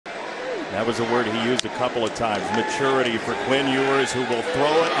That was a word he used a couple of times. Maturity for Quinn Ewers, who will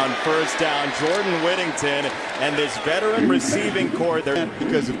throw it on first down. Jordan Whittington and this veteran receiving corps there.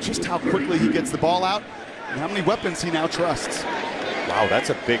 Because of just how quickly he gets the ball out and how many weapons he now trusts. Wow, that's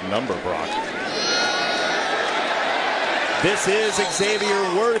a big number, Brock. This is Xavier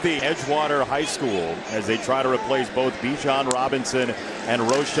Worthy, Edgewater High School, as they try to replace both Bijan Robinson and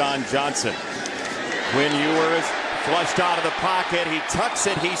Roshan Johnson. Quinn Ewers flushed out of the pocket. He tucks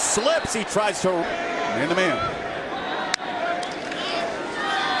it. He slips. He tries to Man-to-man.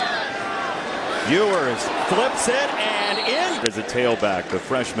 Ewers flips it and in. There's a tailback, the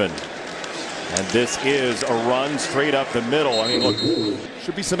freshman. And this is a run straight up the middle. I mean, look.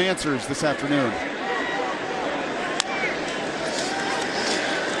 Should be some answers this afternoon.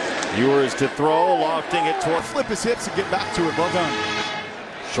 Ewers to throw, lofting it toward. Flip his hips and get back to it. Well done.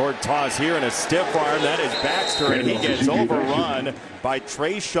 Short toss here and a stiff arm. That is Baxter, and he gets overrun by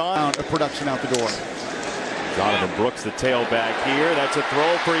Trayshawn. Of production out the door. Jonathan Brooks, the tailback here. That's a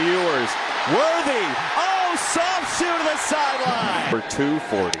throw for Ewers. Worthy. Oh, soft shoe to the sideline. For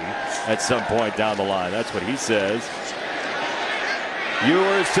 240 at some point down the line. That's what he says.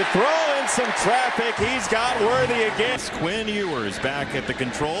 Ewers to throw in some traffic. He's got Worthy again. Quinn Ewers back at the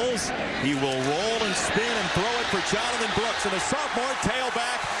controls. He will roll and spin and throw it for Jonathan Brooks. And the sophomore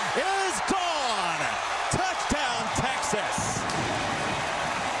tailback is gone. Touchdown, Texas.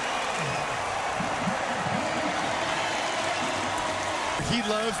 He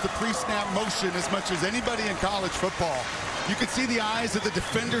loves the pre-snap motion as much as anybody in college football. You can see the eyes of the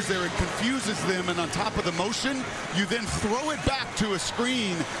defenders there. It confuses them, and on top of the motion, you then throw it back to a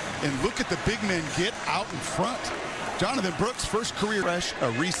screen, and look at the big men get out in front. Jonathan Brooks, first career fresh,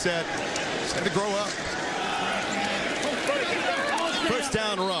 a reset. He's had to grow up. First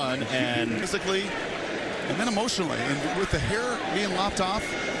down run, and physically, and then emotionally. And with the hair being lopped off,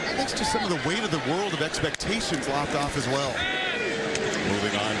 that's just some of the weight of the world of expectations lopped off as well.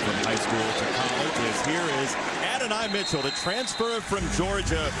 Moving on from high school to college, as here is Adonai Mitchell, the transfer from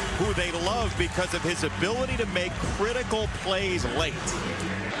Georgia, who they love because of his ability to make critical plays late.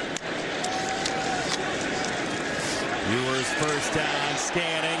 Ewers first down,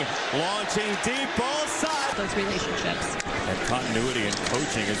 scanning, launching deep, ball side. Those relationships. And continuity in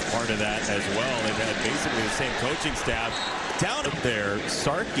coaching is part of that as well. They've had basically the same coaching staff. Down there,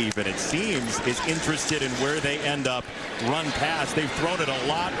 Sark even, it seems, is interested in where they end up run pass. They've thrown it a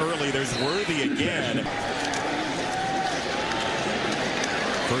lot early. There's Worthy again.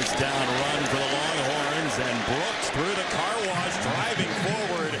 First down run for the Longhorns, and Brooks through the car wash, driving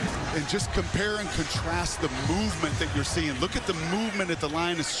forward. And just compare and contrast the movement that you're seeing. Look at the movement at the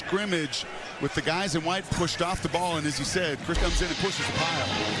line of scrimmage with the guys in white pushed off the ball. And as you said, Chris comes in and pushes the pile.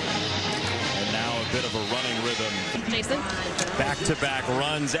 And now a bit of a running rhythm. Jason. Back-to-back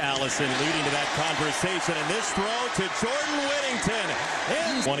runs, Allison, leading to that conversation. And this throw to Jordan Whittington.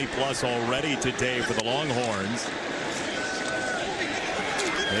 And 20-plus already today for the Longhorns.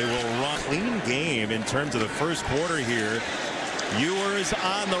 They will run clean game in terms of the first quarter here. Ewers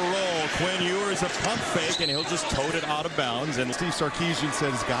on the roll. Quinn Ewers a pump fake, and he'll just tote it out of bounds. And Steve Sarkisian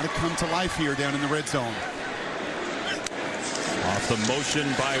said it's got to come to life here down in the red zone. Off the motion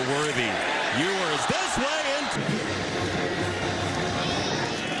by Worthy. Ewers this way into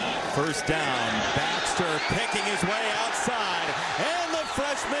first down. Baxter picking his way outside, and the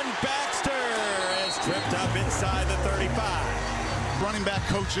freshman Baxter is tripped up inside the 35. Running back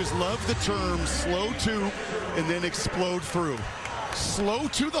coaches love the term slow to and then explode through. Slow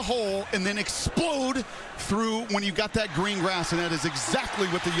to the hole and then explode through when you got that green grass, and that is exactly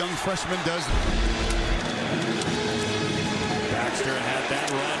what the young freshman does. Baxter had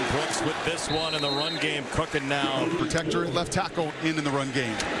that run. Brooks with this one, and the run game cooking now. Protector at left tackle in the run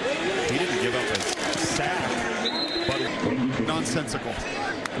game. He didn't give up a sack, but nonsensical.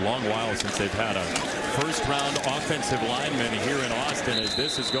 Long while since they've had a first-round offensive lineman here in Austin, as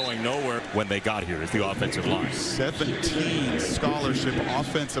this is going nowhere. When they got here is the offensive line. 17 scholarship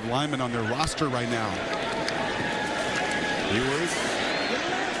offensive linemen on their roster right now. Ewers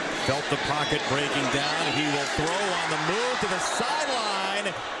felt the pocket breaking down. He will throw on the move to the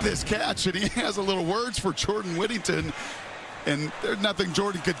sideline. This catch, and he has a little words for Jordan Whittington. And there's nothing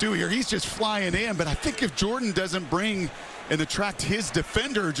Jordan could do here. He's just flying in. But I think if Jordan doesn't bring and attract his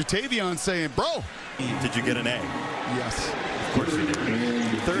defender, Xavier saying, bro. Did you get an A? Yes. Of course you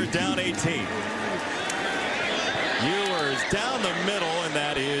did. Third down, 18. Ewers down the middle, and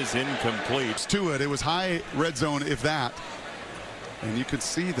that is incomplete. To it. It was high red zone, if that. And you could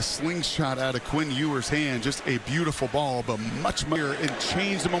see the slingshot out of Quinn Ewers' hand. Just a beautiful ball, but much more, and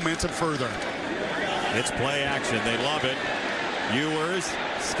change the momentum further. It's play action. They love it. Ewers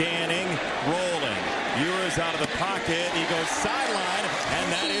scanning, rolling. Ewers out of the pocket. He goes sideline,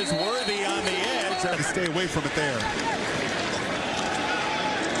 and that is Worthy on the edge. To stay away from it there.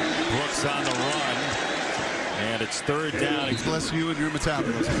 Brooks on the run, and it's third down. Bless you and your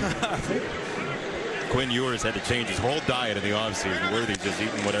metabolism. Quinn Ewers had to change his whole diet in the offseason. Worthy just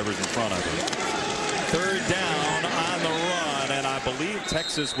eating whatever's in front of him. Third down on the run, and I believe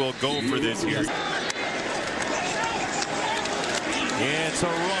Texas will go for this here. It's a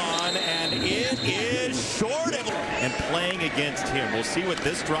run, and it is short. And playing against him. We'll see what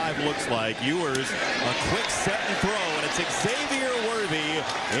this drive looks like. Ewers, a quick set and throw, and it's Xavier Worthy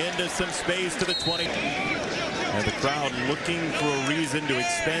into some space to the 20. And the crowd looking for a reason to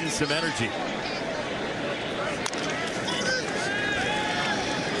expend some energy.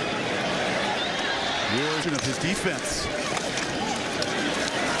 Ewers of his defense.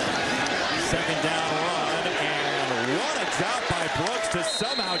 Second down run, and what a job by Brooks to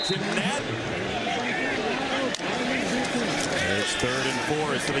somehow chip that. It's 3rd and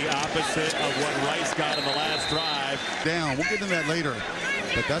 4, so the opposite of what Rice got in the last drive. Down, we'll get into that later.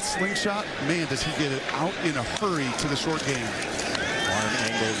 But that slingshot, man, does he get it out in a hurry to the short game. Arm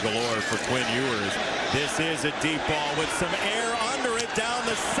angles galore for Quinn Ewers. This is a deep ball with some air under it down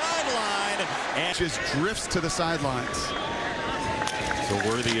the sideline. And just drifts to the sidelines. So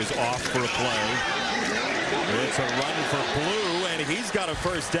Worthy is off for a play. It's a run for Blue, and he's got a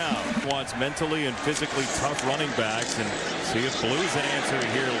first down. Wants mentally and physically tough running backs, and see if Blue's an answer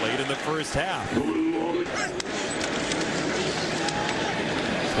here late in the first half.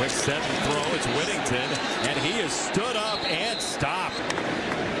 Quick set and throw. It's Whittington, and he is stood up and stopped.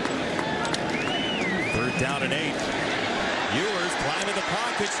 Third down and 8. Ewers climbing the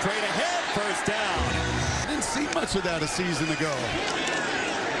pocket straight ahead. First down. Didn't see much of that a season ago.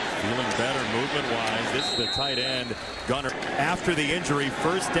 Feeling better movement-wise. This is the tight end, Gunner. After the injury,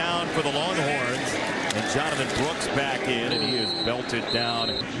 first down for the Longhorns. And Jonathan Brooks back in, and he is belted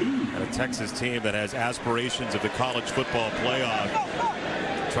down at a Texas team that has aspirations of the college football playoff.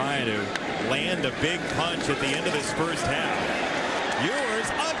 Trying to land a big punch at the end of this first half. Ewers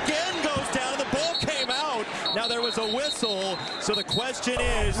again goes down, and the ball came out. Now there was a whistle, so the question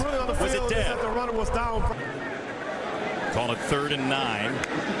is, was it dead? The runner was down. Call it 3rd and 9.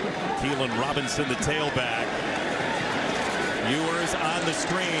 Keelan Robinson, the tailback. Ewers on the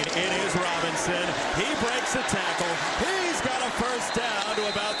screen. It is Robinson. He breaks the tackle. He's got a first down to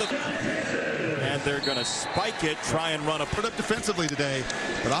about the... And they're going to spike it, try and run a... Put up defensively today,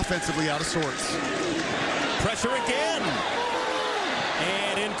 but offensively out of sorts. Pressure again.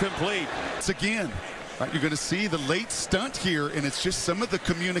 And incomplete. It's again. Right, you're going to see the late stunt here, and it's just some of the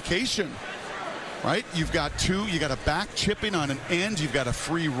communication. Right? You've got you got a back chipping on an end. You've got a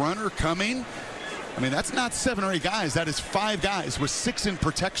free runner coming. I mean, that's not 7 or 8 guys. That is 5 guys with 6 in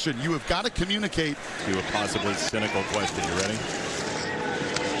protection. You have got to communicate. To a possibly cynical question. You ready?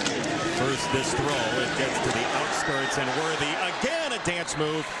 First, this throw. It gets to the outskirts, and Worthy again a dance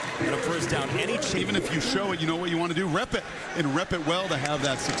move and a first down. Even if you show it, you know what you want to do? Rep it, and rep it well to have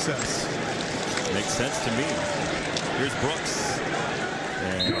that success. Makes sense to me. Here's Brooks,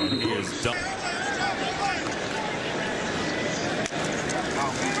 and he is done.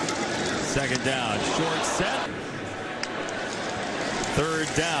 Second down, short set. Third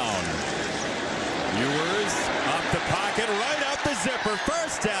down. Ewers up the pocket, right up the zipper.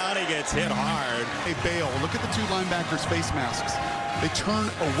 First down, he gets hit hard. They bail. Look at the 2 linebackers' face masks. They turn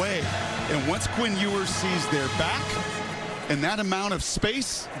away. And once Quinn Ewers sees their back and that amount of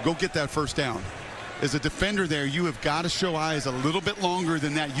space, go get that first down. As a defender there, you have got to show eyes a little bit longer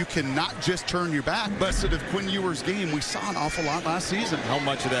than that. You cannot just turn your back. But of Quinn Ewers' game, we saw an awful lot last season. How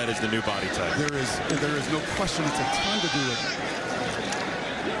much of that is the new body type? There is no question. It's a ton to do with it.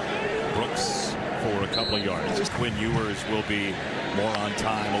 Brooks for a couple of yards. Quinn Ewers will be more on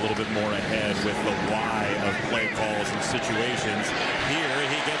time, a little bit more ahead with the why of play calls and situations. Here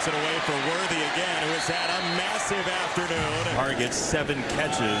he gets it away for Worthy again, who has had a massive afternoon. Targets 7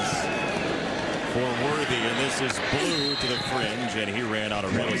 catches for Worthy, and this is Blue to the fringe, and he ran out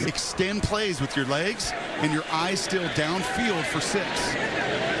of room. Extend plays with your legs and your eyes still downfield for 6.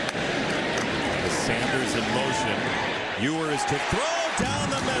 Sanders in motion. Ewers to throw down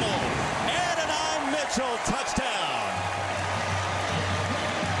the middle. And Mitchell, touchdown.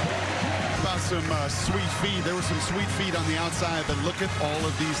 About some sweet feet. There were some sweet feet on the outside, but look at all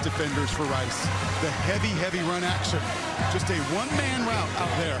of these defenders for Rice. The heavy run action. Just a one-man route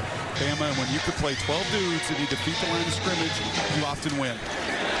out there. Bama, when you could play 12 dudes and you defeat the line of scrimmage, you often win.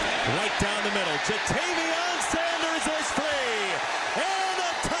 Right down the middle. Jatavion Sanders is free. And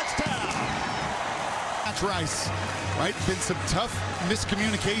a touchdown. That's Rice. right? Been some tough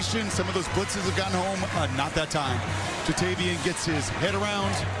miscommunication. Some of those blitzes have gotten home. Not that time. Xavier gets his head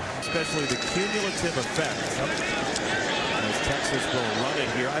around. Especially the cumulative effect. As Texas will run it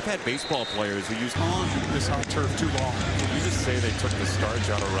here. I've had baseball players who use on this hot turf too long. Can you just say they took the starch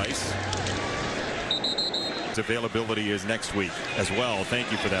out of rice? Its availability is next week as well.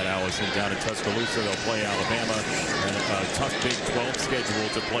 Thank you for that, Allison. Down in Tuscaloosa, they'll play Alabama, and a tough Big 12 schedule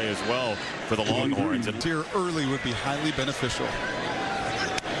to play as well for the Longhorns. And here early would be highly beneficial.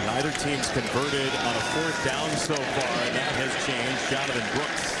 Neither team's converted on a 4th down so far, and that has changed. Jonathan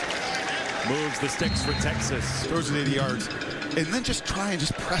Brooks moves the sticks for Texas. Throws it 80 yards. And then just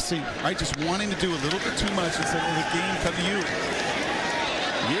pressing, right? Just wanting to do a little bit too much and say, well, the game come to you.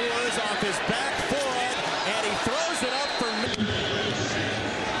 Ewers off his back foot, and he throws it up for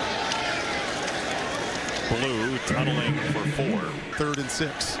Blue tunneling for 4. 3rd and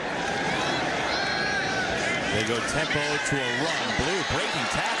 6. They go tempo to a run. Blue breaking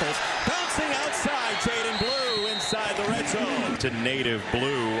tackles, bouncing outside. Jaden Blue inside the red zone. To native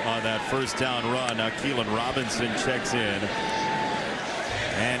Blue on that 1st down run. Now Keelan Robinson checks in.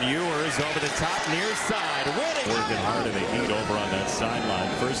 And Ewers over the top near side. Winning. Working hard in the heat over on that sideline.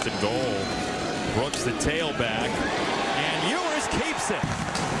 1st and goal. Brooks the tailback. And Ewers keeps it.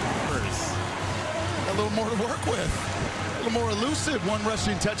 A little more to work with. A little more elusive. 1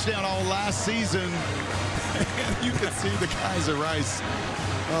 rushing touchdown all last season. And you can see the guys at Rice.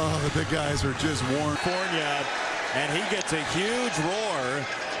 Oh, the big guys are just worn. California, and he gets a huge roar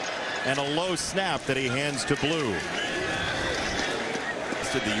and a low snap that he hands to Blue.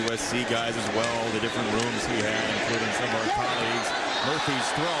 The USC guys as well, the different rooms he had, including some of our colleagues. Murphy's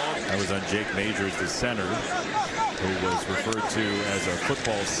throw. That was on Jake Majors, the center, who was referred to as a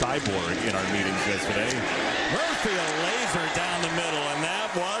football cyborg in our meetings yesterday. Murphy a laser down the middle, and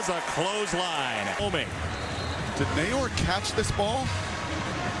that was a clothesline. Did Neyor catch this ball?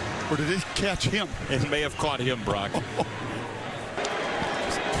 Or did it catch him? It may have caught him, Brock. Just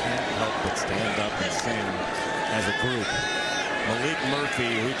can't help but stand up and sing as a group. Malik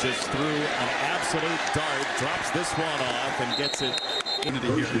Murphy, who just threw an absolute dart, drops this one off and gets it into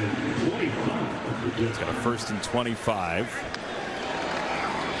here. He's got a 1st and 25.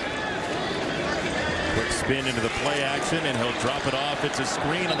 Quick spin into the play action, and he'll drop it off. It's a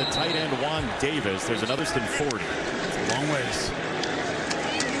screen on the tight end, Juan Davis. There's another 1st and 40. It's a long ways.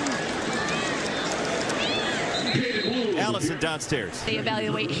 Allison downstairs. They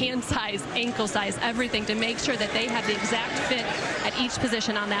evaluate hand size, ankle size, everything to make sure that they have the exact fit at each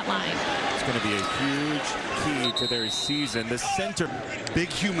position on that line. It's going to be a huge key to their season. The center. Big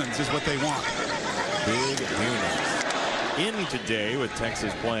humans is what they want. Big humans. In today with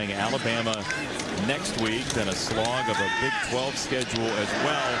Texas playing Alabama next week, then a slog of a Big 12 schedule as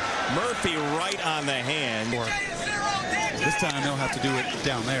well. Murphy right on the hand. This time they'll have to do it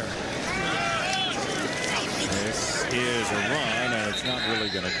down there. This is a run, and it's not really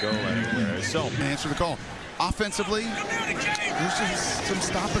going to go anywhere. So, answer the call. Offensively, there's just some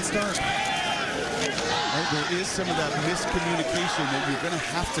stop and start. Right? There is some of that miscommunication that you're going to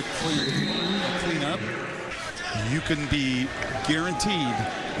have to clean up. You can be guaranteed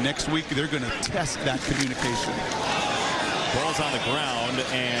next week they're going to test that communication. Ball's on the ground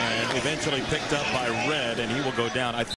and eventually picked up by Red, and he will go down.